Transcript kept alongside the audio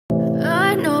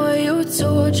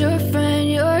told your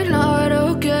friend you're not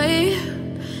okay,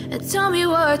 and tell me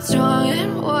what's wrong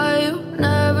and why you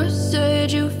never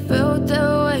said you felt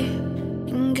that way.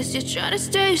 And guess you're trying to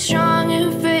stay strong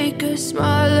and fake a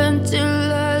smile until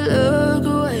I look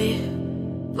away.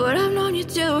 But I've known you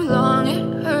too long,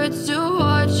 it hurts to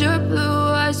watch your blue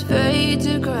eyes fade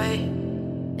to gray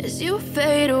as you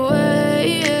fade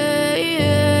away,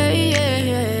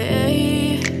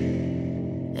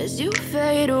 as you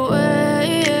fade away.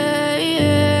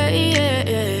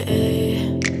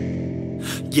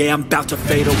 Yeah, I'm about to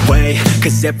fade away,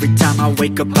 cause every time I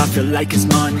wake up I feel like it's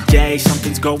Monday.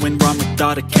 Something's going wrong with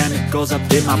all the chemicals up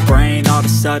in my brain. All of a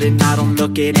sudden I don't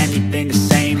look at anything the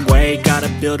same way. Got a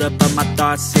buildup of my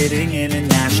thoughts sitting in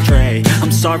an ashtray.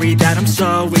 I'm sorry that I'm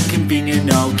so inconvenient,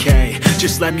 okay.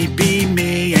 Just let me be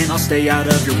me and I'll stay out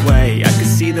of your way. I can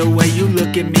see the way you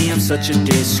look at me, I'm such a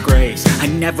disgrace. I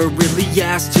never really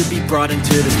asked to be brought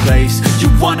into this place. You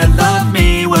wanna love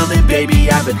me? Well then baby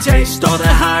I have a taste. All the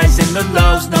highs and the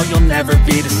lows, no you'll never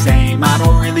be the same. I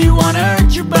don't really wanna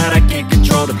hurt you but I can't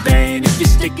control the pain. If you're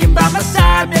sticking by my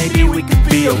side maybe we could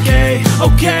be okay.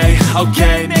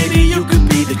 Okay, maybe you could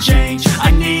be the change I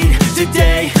need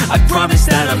today. I promise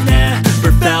that I've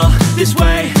never felt this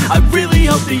way. I really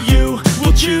hope that you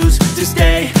will choose to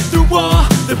stay through all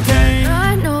the pain.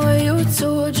 I know you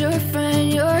told your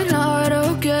friend you're not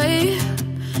okay,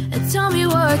 and tell me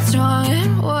what's wrong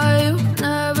and why you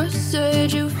never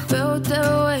said you felt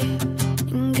that way.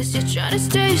 And guess you're trying to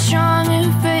stay strong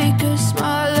and fake a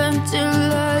smile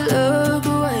until I look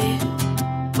away.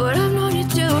 But I've known you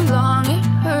too long, it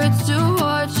hurts to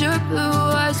watch your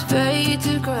blue eyes fade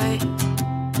to gray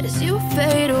as you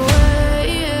fade away,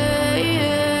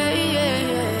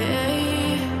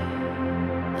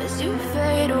 as you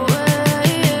fade away,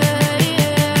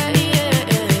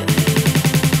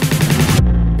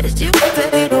 as you fade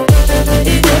away.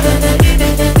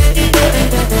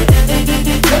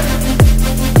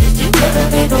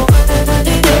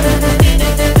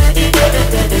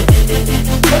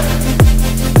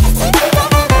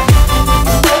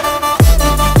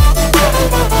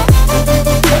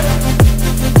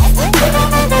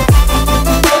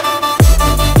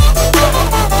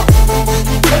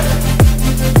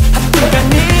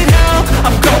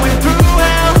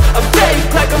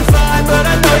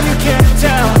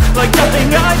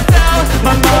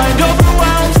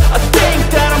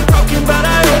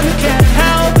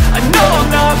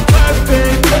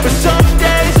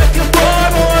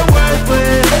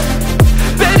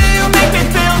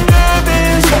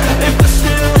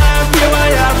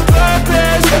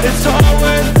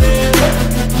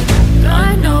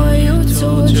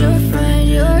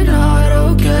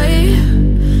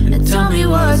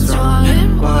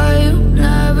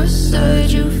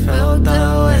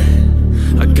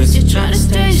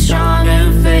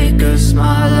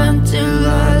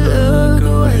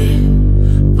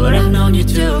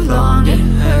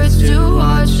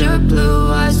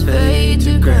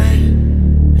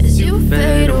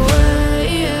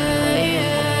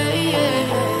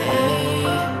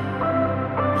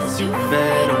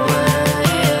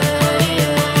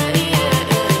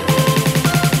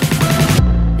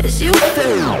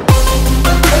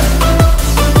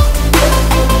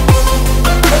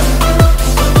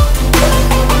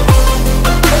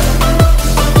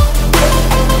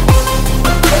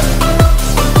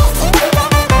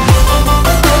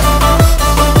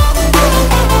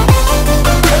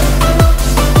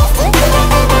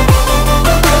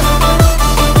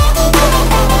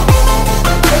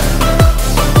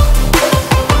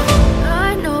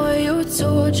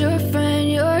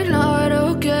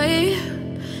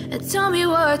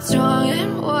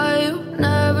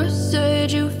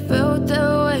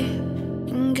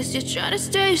 Trying to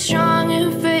stay strong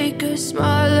and fake a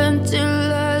smile until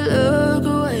I look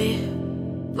away.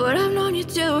 But I've known you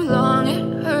too long,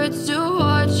 it hurts to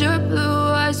watch your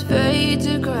blue eyes fade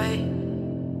to gray